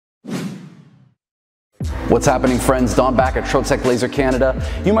What's happening, friends? Don back at Trotec Laser Canada.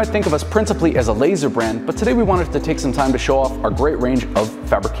 You might think of us principally as a laser brand, but today we wanted to take some time to show off our great range of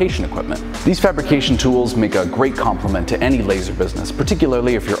fabrication equipment. These fabrication tools make a great complement to any laser business,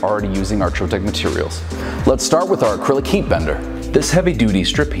 particularly if you're already using our Trotec materials. Let's start with our acrylic heat bender. This heavy-duty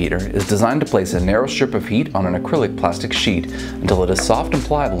strip heater is designed to place a narrow strip of heat on an acrylic plastic sheet until it is soft and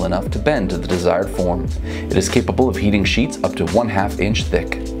pliable enough to bend to the desired form. It is capable of heating sheets up to 1/2 inch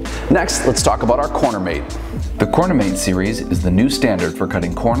thick. Next, let's talk about our Cornermate. The Cornermate Series is the new standard for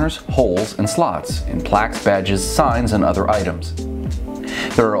cutting corners, holes, and slots in plaques, badges, signs, and other items.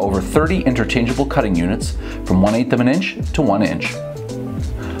 There are over 30 interchangeable cutting units from 1/8 of an inch to 1 inch.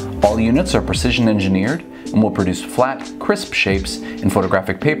 All units are precision engineered and will produce flat, crisp shapes in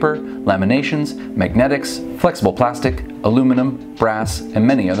photographic paper, laminations, magnetics, flexible plastic, aluminum, brass, and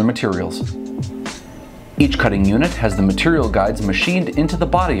many other materials. Each cutting unit has the material guides machined into the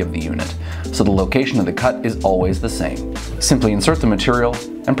body of the unit, so the location of the cut is always the same. Simply insert the material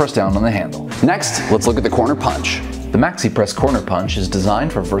and press down on the handle. Next, let's look at the corner punch. The Maxi-Press Corner Punch is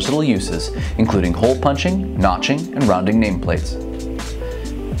designed for versatile uses, including hole punching, notching, and rounding nameplates.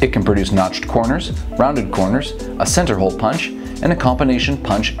 It can produce notched corners, rounded corners, a center hole punch, and a combination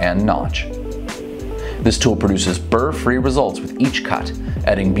punch and notch. This tool produces burr-free results with each cut,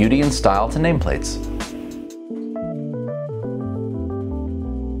 adding beauty and style to nameplates.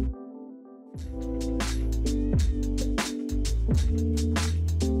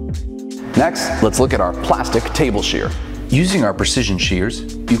 Next, let's look at our plastic table shear. Using our precision shears,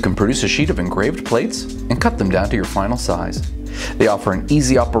 you can produce a sheet of engraved plates and cut them down to your final size. They offer an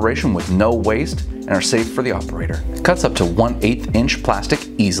easy operation with no waste and are safe for the operator. It cuts up to 1/8 inch plastic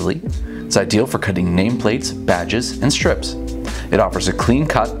easily. It's ideal for cutting nameplates, badges, and strips. It offers a clean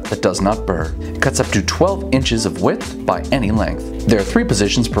cut that does not burr. It cuts up to 12 inches of width by any length. There are 3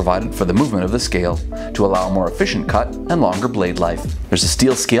 positions provided for the movement of the scale to allow a more efficient cut and longer blade life. There's a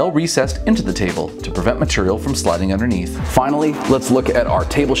steel scale recessed into the table to prevent material from sliding underneath. Finally, let's look at our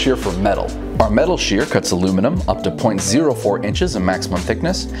table shear for metal. Our metal shear cuts aluminum up to 0.04 inches in maximum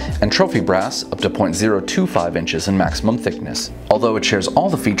thickness and trophy brass up to 0.025 inches in maximum thickness. Although it shares all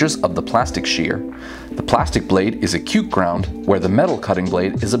the features of the plastic shear, the plastic blade is acute ground where the metal cutting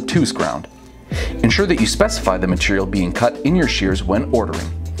blade is obtuse ground. Ensure that you specify the material being cut in your shears when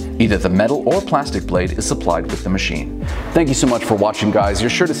ordering. Either the metal or plastic blade is supplied with the machine. Thank you so much for watching, guys. You're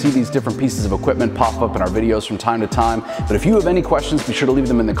sure to see these different pieces of equipment pop up in our videos from time to time, but if you have any questions, be sure to leave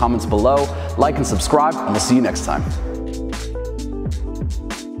them in the comments below. Like and subscribe, and we'll see you next time.